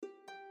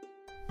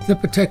The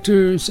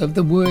Protectors of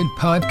the Wood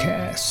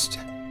podcast.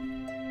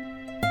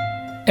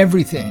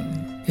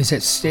 Everything is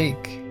at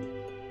stake.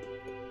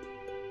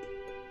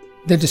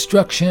 The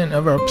destruction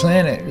of our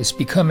planet is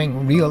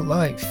becoming real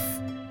life.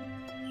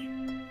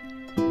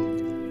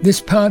 This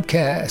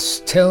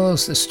podcast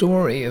tells the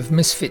story of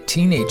misfit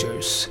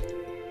teenagers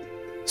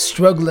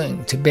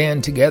struggling to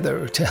band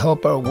together to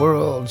help our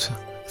world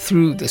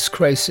through this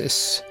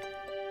crisis.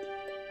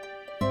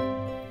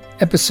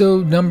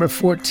 Episode number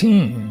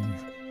 14.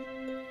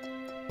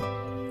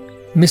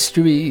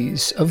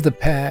 Mysteries of the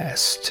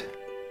Past.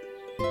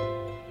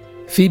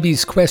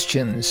 Phoebe's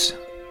questions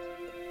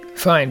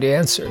find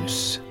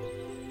answers.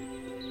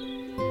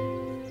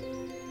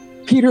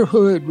 Peter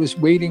Hood was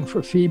waiting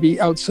for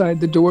Phoebe outside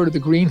the door to the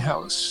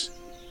greenhouse,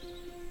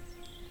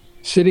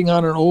 sitting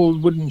on an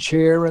old wooden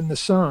chair in the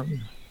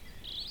sun.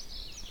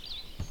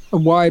 A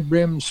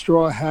wide-brimmed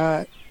straw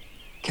hat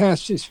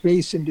cast his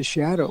face into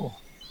shadow.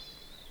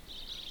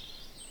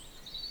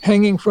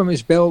 Hanging from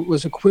his belt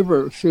was a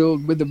quiver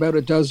filled with about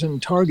a dozen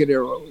target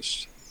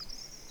arrows.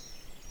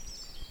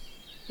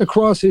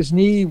 Across his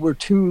knee were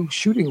 2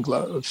 shooting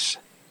gloves,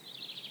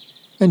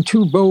 and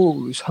 2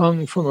 bows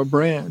hung from a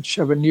branch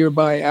of a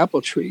nearby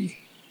apple tree.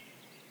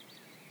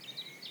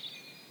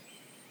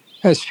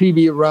 As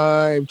Phoebe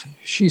arrived,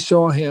 she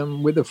saw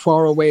him with a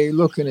faraway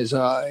look in his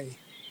eye.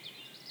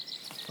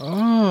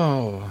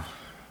 Oh,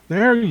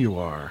 there you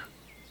are.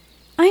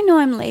 I know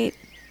I'm late.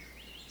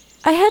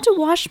 I had to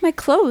wash my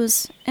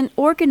clothes and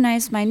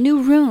organize my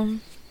new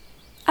room.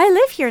 I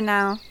live here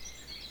now.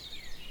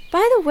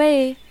 By the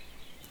way,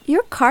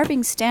 your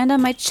carvings stand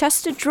on my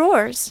chest of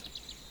drawers,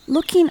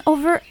 looking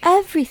over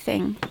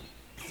everything,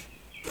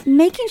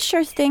 making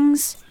sure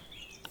things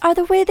are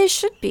the way they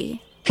should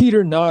be.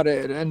 Peter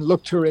nodded and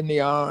looked her in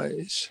the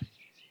eyes.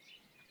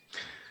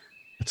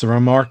 It's a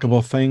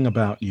remarkable thing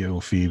about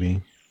you,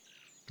 Phoebe.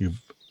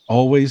 You've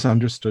always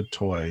understood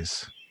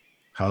toys,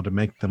 how to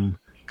make them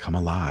come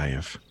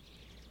alive.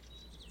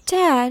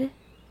 Dad,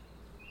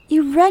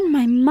 you read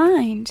my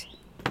mind.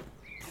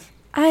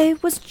 I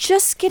was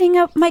just getting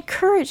up my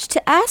courage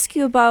to ask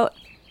you about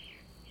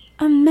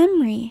a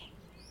memory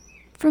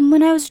from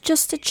when I was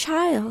just a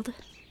child.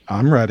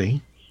 I'm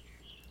ready.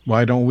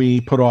 Why don't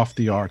we put off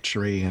the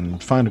archery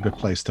and find a good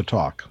place to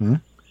talk,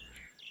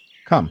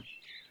 Come.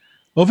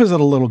 We'll visit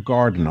a little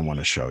garden I want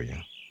to show you.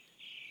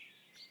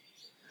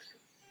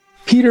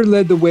 Peter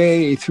led the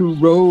way through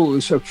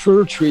rows of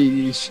fir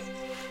trees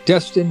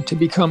destined to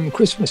become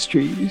Christmas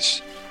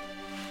trees,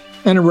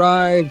 and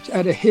arrived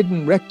at a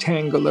hidden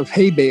rectangle of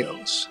hay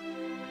bales.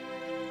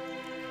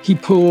 He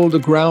pulled a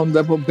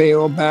ground-level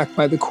bale back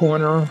by the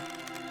corner,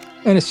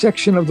 and a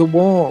section of the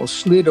wall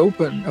slid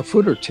open a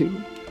foot or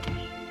 2.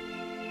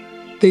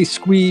 They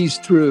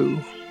squeezed through.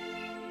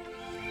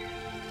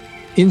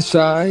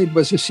 Inside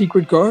was a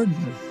secret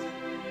garden,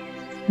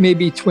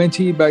 maybe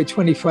 20 by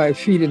 25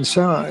 feet in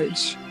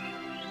size.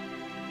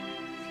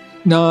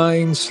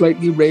 9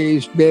 slightly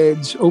raised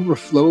beds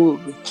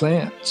overflowed with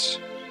plants.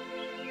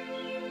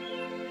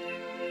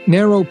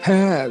 Narrow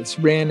paths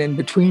ran in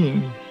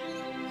between.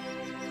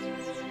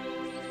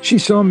 She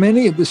saw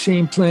many of the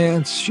same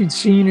plants she'd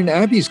seen in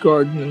Abby's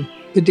garden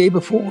the day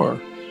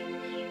before.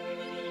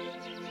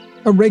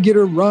 A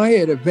regular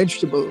riot of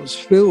vegetables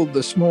filled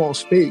the small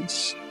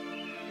space.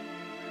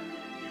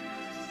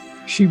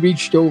 She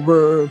reached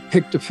over,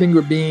 picked a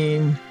finger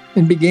bean,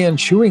 and began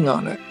chewing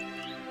on it.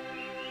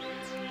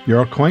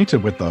 You're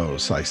acquainted with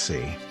those, I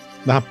see.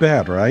 Not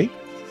bad, right?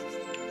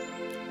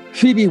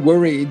 Phoebe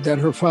worried that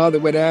her father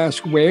would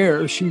ask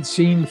where she'd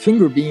seen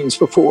finger beans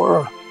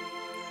before,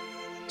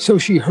 so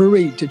she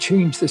hurried to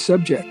change the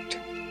subject.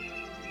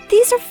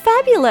 These are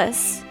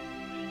fabulous.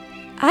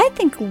 I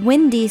think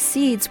windy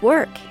seeds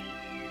work.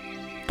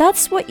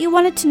 That's what you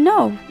wanted to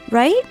know,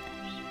 right?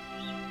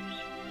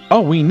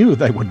 Oh, we knew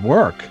they would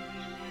work.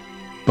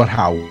 But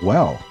how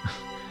well?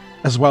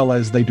 As well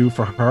as they do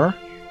for her?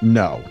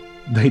 No.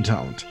 They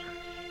don't.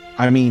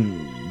 I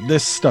mean,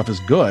 this stuff is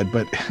good,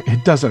 but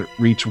it doesn't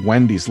reach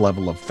Wendy's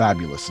level of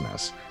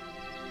fabulousness.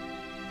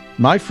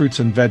 My fruits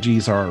and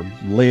veggies are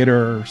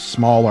later,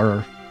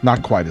 smaller,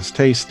 not quite as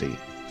tasty.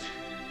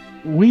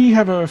 We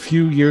have a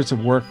few years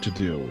of work to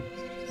do,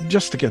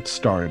 just to get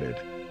started.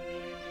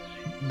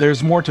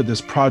 There's more to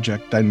this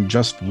project than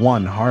just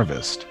one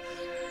harvest.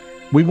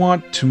 We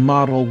want to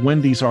model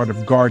Wendy's art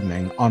of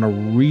gardening on a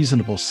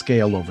reasonable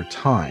scale over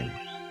time.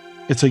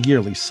 It's a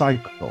yearly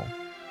cycle.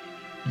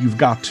 You've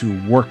got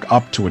to work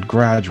up to it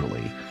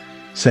gradually,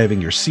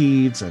 saving your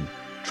seeds and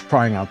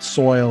trying out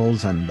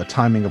soils and the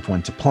timing of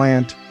when to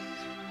plant.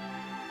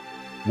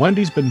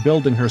 Wendy's been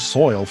building her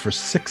soil for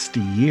 60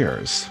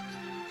 years.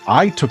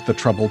 I took the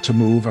trouble to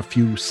move a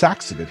few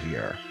sacks of it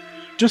here,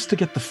 just to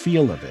get the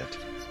feel of it,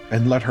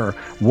 and let her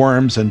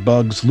worms and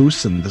bugs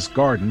loosen this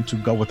garden to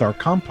go with our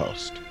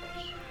compost.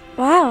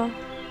 Wow.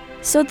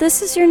 So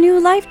this is your new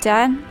life,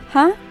 Dad,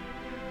 huh?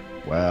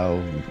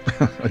 Well,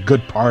 a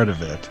good part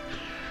of it.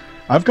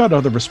 I've got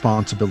other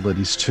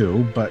responsibilities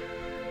too, but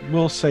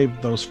we'll save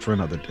those for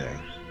another day.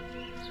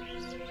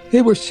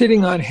 They were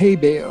sitting on hay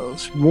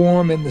bales,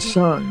 warm in the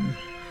sun,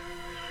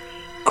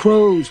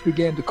 Crows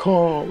began to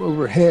call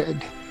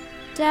overhead.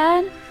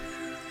 Dad,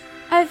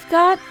 I've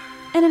got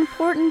an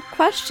important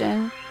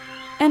question,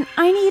 and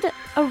I need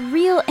a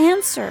real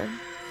answer.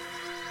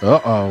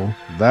 Uh-oh,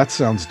 that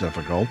sounds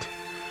difficult.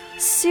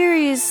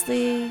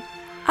 Seriously,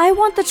 I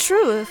want the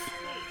truth.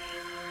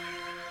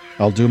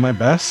 I'll do my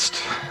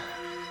best.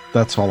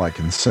 That's all I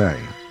can say.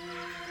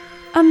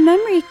 A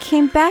memory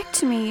came back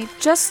to me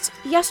just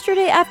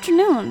yesterday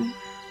afternoon.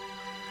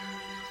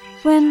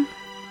 When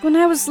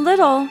I was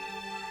little,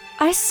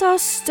 I saw a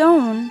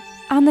stone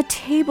on the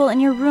table in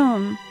your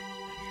room.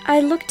 I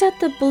looked at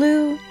the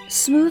blue,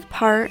 smooth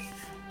part.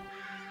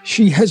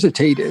 She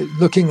hesitated,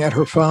 looking at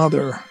her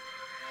father.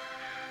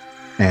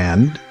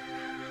 And?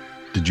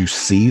 Did you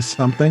see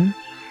something?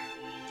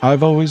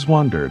 I've always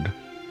wondered.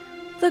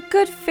 The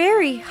good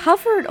fairy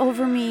hovered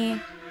over me,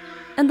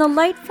 and the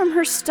light from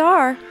her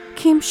star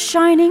came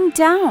shining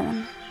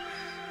down.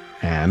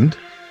 And?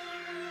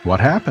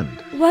 What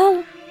happened?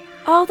 Well,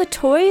 all the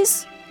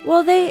toys,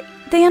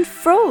 they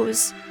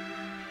unfroze,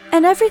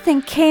 and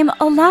everything came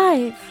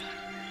alive.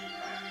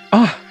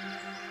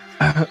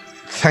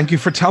 Thank you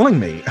for telling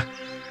me.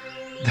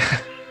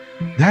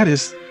 That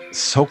is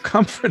so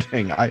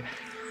comforting.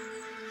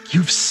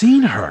 You've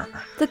seen her.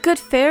 The good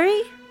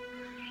fairy?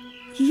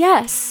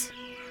 Yes.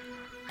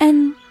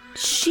 And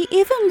she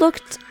even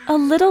looked a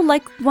little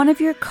like one of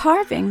your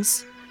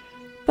carvings.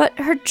 But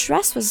her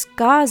dress was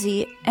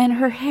gauzy and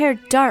her hair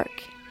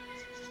dark.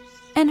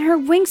 And her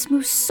wings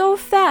moved so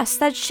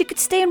fast that she could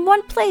stay in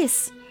one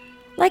place,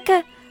 like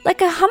a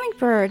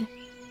hummingbird.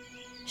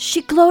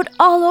 She glowed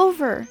all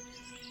over.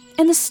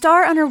 And the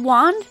star on her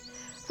wand,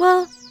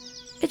 well,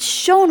 it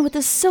shone with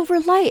a silver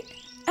light.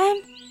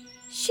 And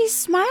she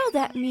smiled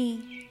at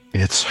me.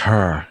 It's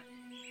her.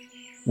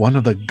 One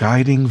of the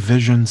guiding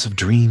visions of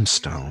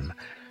Dreamstone.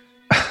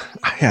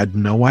 I had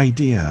no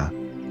idea.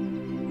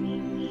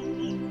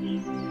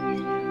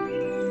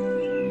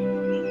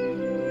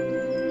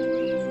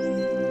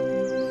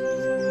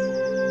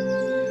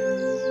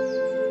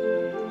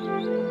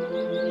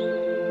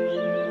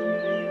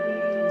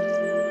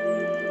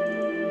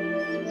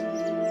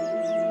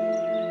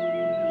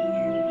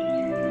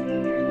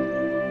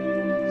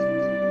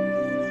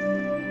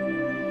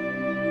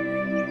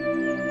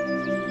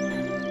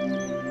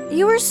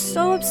 You were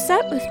so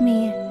upset with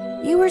me.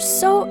 You were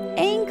so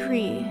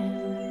angry.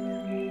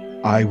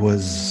 I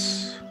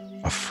was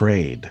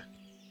afraid.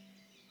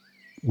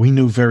 We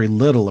knew very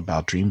little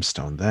about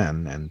Dreamstone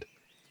then, and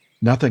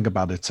nothing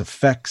about its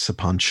effects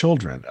upon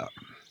children.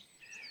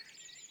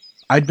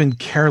 I'd been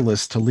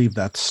careless to leave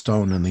that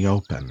stone in the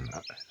open.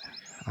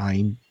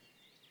 I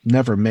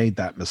never made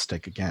that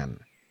mistake again.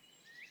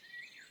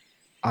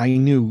 I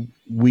knew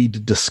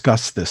we'd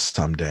discuss this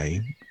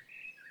someday,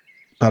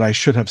 but I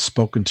should have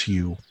spoken to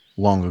you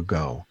long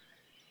ago.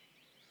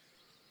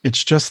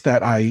 It's just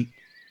that I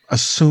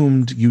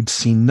assumed you'd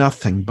seen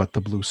nothing but the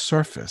blue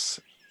surface.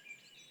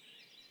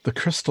 The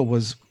crystal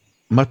was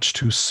much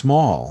too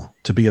small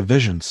to be a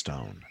vision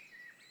stone.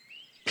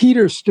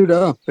 Peter stood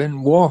up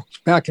and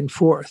walked back and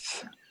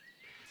forth.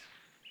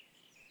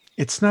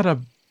 It's not a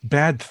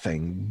bad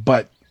thing,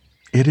 but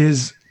it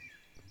is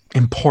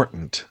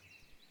important.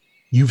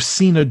 You've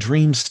seen a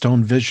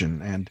Dreamstone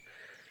vision, and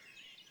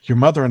your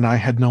mother and I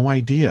had no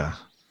idea.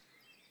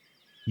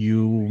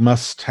 You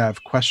must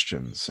have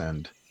questions,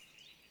 and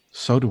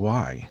so do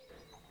I.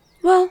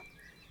 Well,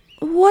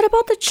 what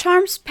about the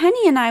charms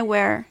Penny and I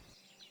wear?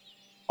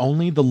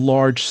 Only the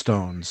large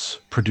stones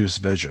produce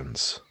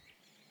visions.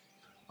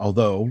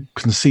 Although,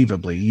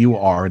 conceivably, you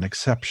are an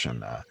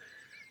exception.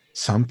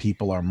 Some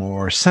people are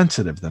more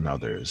sensitive than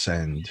others,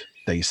 and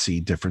they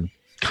see different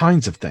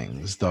kinds of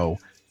things, though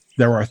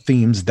there are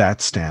themes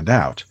that stand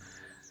out.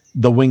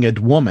 The winged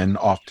woman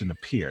often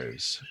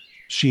appears,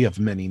 she of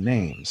many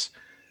names.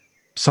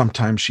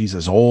 Sometimes she's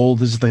as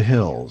old as the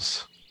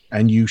hills,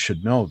 and you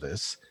should know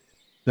this.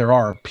 There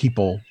are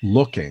people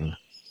looking,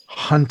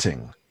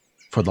 hunting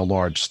for the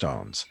large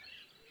stones.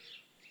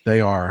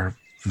 They are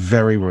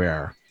very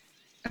rare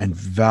and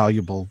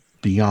valuable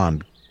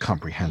beyond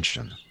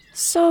comprehension.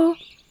 So,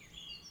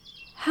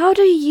 how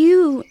do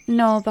you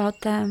know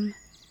about them?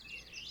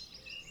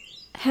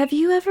 Have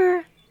you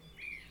ever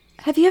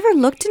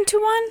looked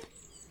into one?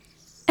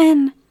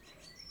 And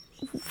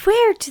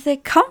where do they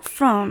come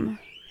from?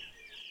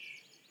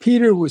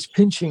 Peter was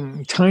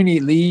pinching tiny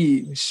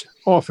leaves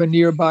off a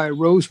nearby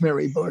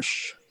rosemary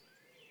bush,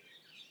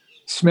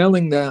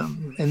 smelling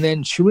them and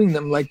then chewing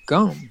them like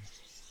gum.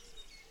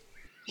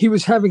 He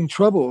was having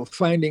trouble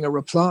finding a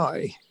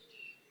reply.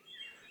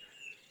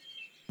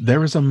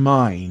 There is a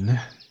mine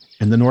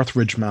in the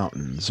Northridge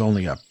Mountains,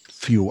 only a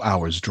few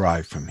hours'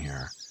 drive from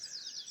here.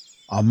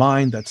 A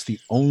mine that's the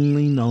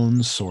only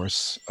known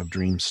source of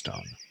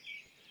Dreamstone.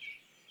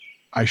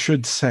 I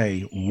should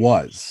say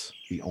was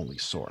the only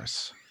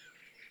source.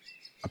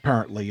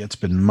 Apparently, it's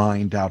been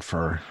mined out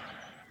for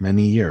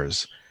many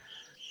years.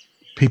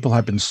 People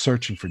have been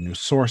searching for new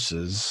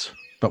sources,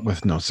 but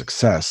with no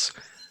success.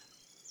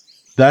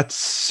 That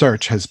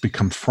search has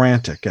become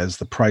frantic as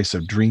the price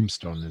of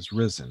Dreamstone has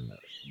risen.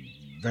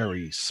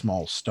 very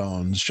small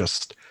stones,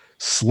 just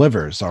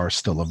slivers, are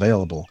still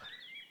available,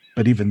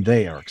 but even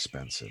they are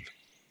expensive.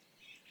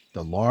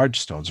 The large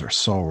stones are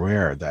so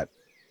rare that,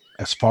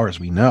 as far as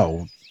we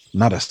know,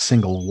 not a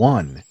single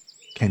one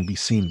can be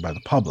seen by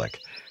the public.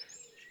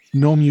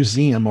 No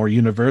museum or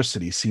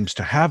university seems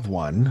to have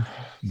one,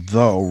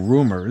 though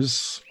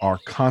rumors are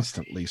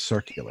constantly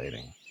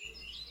circulating.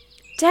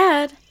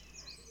 Dad,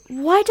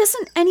 why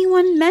doesn't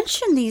anyone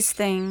mention these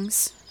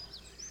things?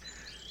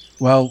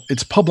 Well,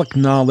 it's public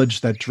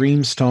knowledge that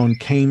Dreamstone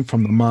came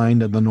from the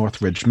mine in the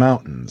Northridge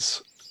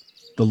Mountains.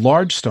 The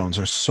large stones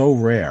are so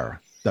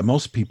rare that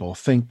most people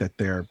think that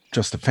they're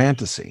just a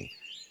fantasy,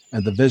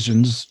 and the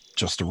vision's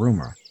just a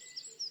rumor.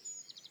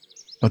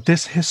 But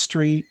this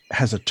history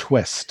has a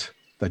twist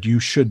that you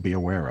should be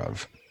aware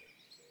of.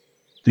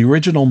 The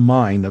original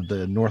mine of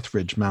the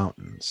Northridge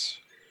Mountains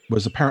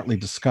was apparently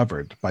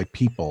discovered by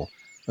people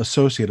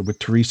associated with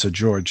Teresa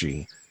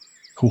Georgie,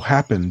 who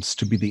happens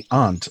to be the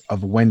aunt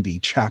of Wendy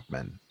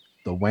Chapman,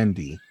 the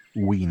Wendy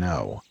we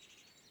know.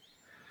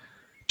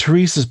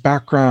 Teresa's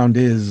background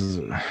is,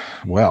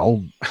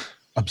 well,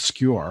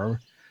 obscure,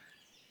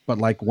 but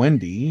like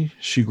Wendy,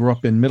 she grew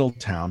up in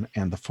Middletown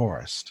and the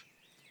forest.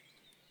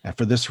 And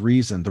for this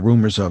reason, the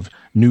rumors of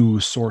new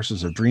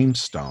sources of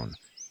Dreamstone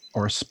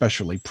are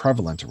especially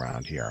prevalent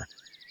around here,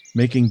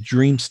 making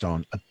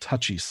Dreamstone a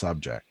touchy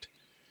subject.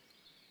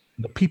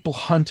 The people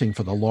hunting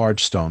for the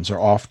large stones are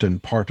often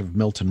part of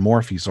Milton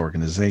Morphy's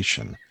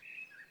organization.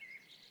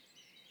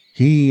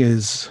 He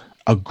is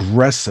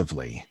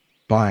aggressively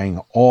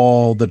buying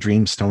all the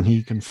Dreamstone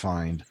he can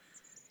find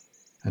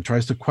and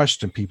tries to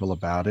question people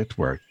about it,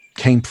 where it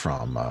came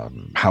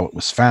from, how it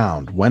was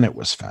found, when it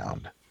was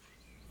found.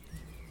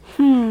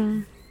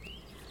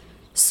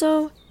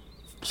 So,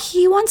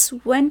 he wants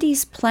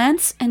Wendy's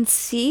plants and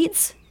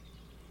seeds?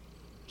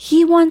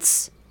 He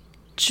wants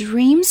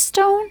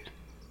Dreamstone?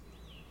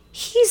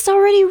 He's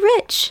already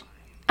rich.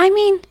 I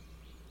mean,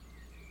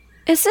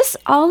 is this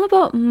all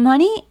about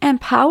money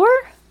and power?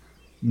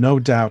 No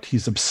doubt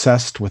he's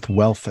obsessed with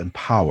wealth and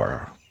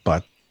power,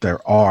 but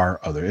there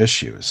are other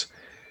issues.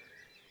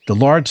 The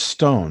large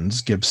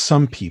stones give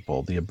some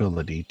people the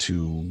ability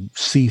to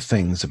see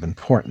things of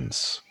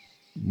importance,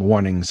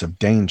 warnings of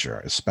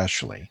danger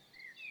especially.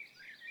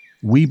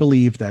 We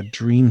believe that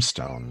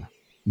Dreamstone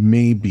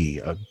may be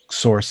a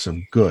source of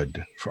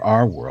good for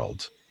our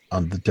world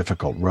on the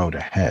difficult road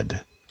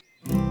ahead.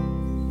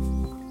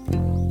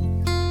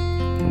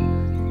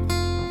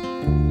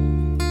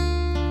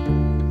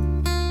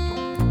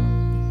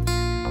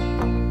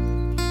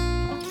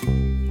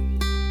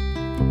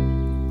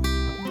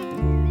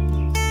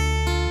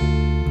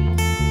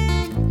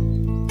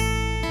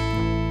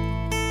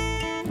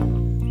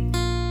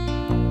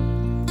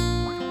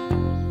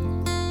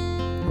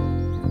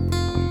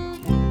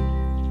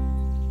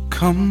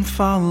 Come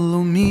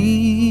follow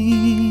me.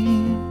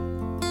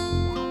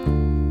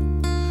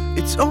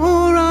 It's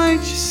alright,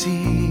 you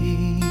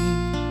see.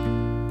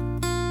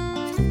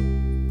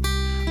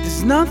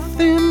 There's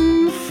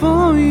nothing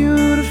for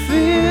you to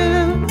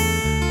fear.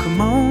 Come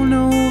on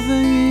over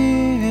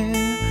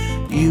here.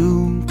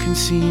 You can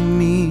see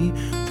me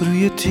through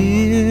your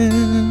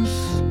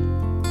tears.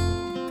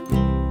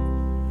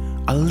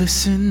 I'll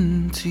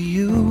listen to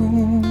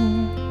you.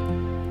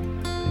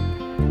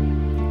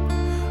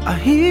 I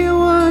hear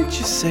what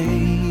you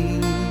say.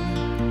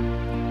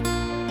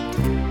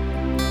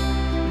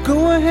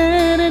 Go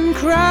ahead and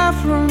cry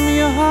from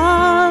your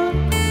heart.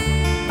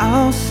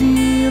 I'll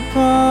see your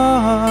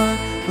part.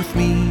 With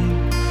me,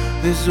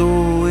 there's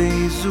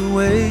always a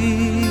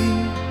way.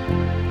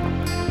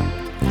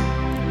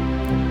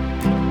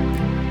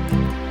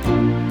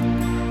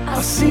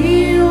 I'll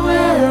see you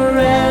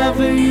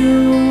wherever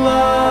you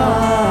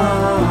are.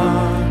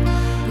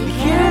 We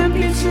can't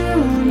be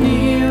too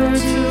near or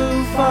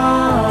too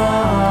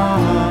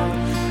far.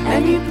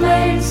 Any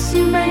place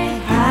you may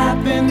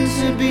happen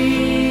to be,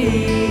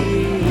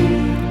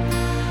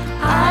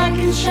 I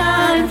can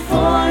shine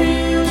for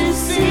you to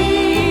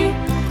see.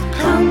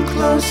 Come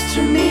close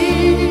to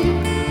me,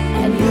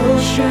 and you'll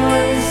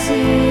surely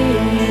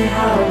see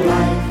how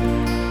life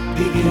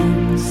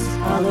begins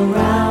all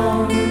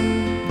around.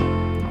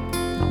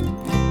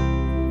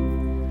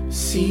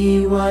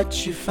 See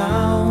what you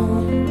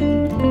found.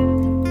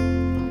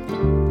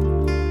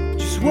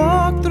 Just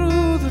walk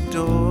through the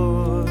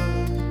door.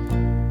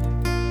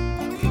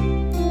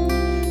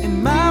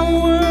 In my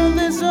world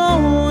there's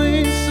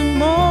always some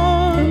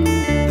more.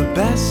 The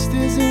best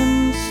is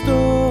in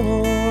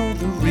store.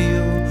 The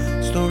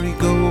real story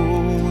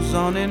goes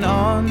on and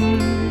on.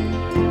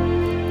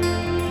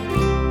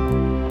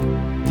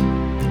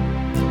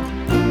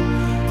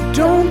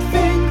 Don't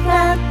think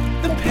that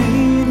the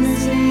pain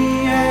is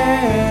the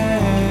end.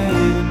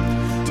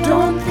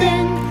 Don't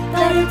think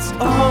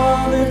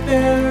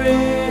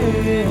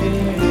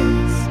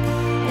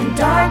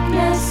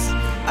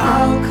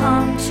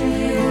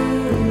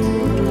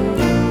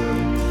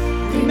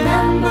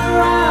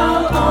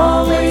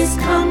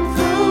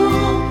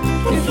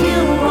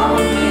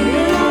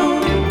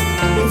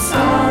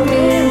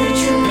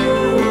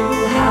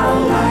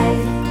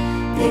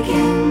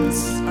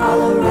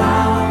all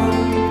around.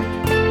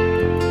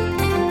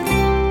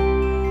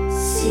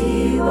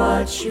 See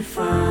what you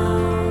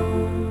found.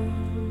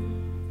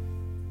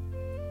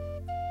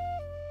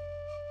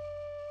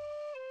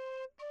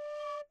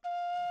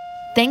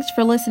 Thanks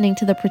for listening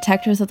to the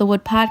Protectors of the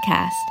Wood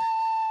podcast.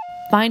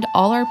 Find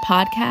all our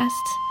podcasts,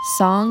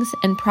 songs,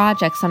 and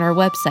projects on our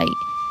website,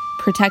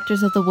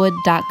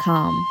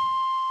 protectorsofthewood.com.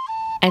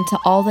 And to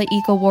all the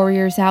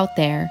eco-warriors out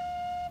there,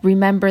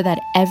 remember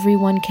that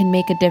everyone can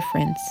make a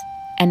difference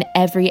and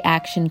every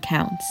action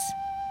counts.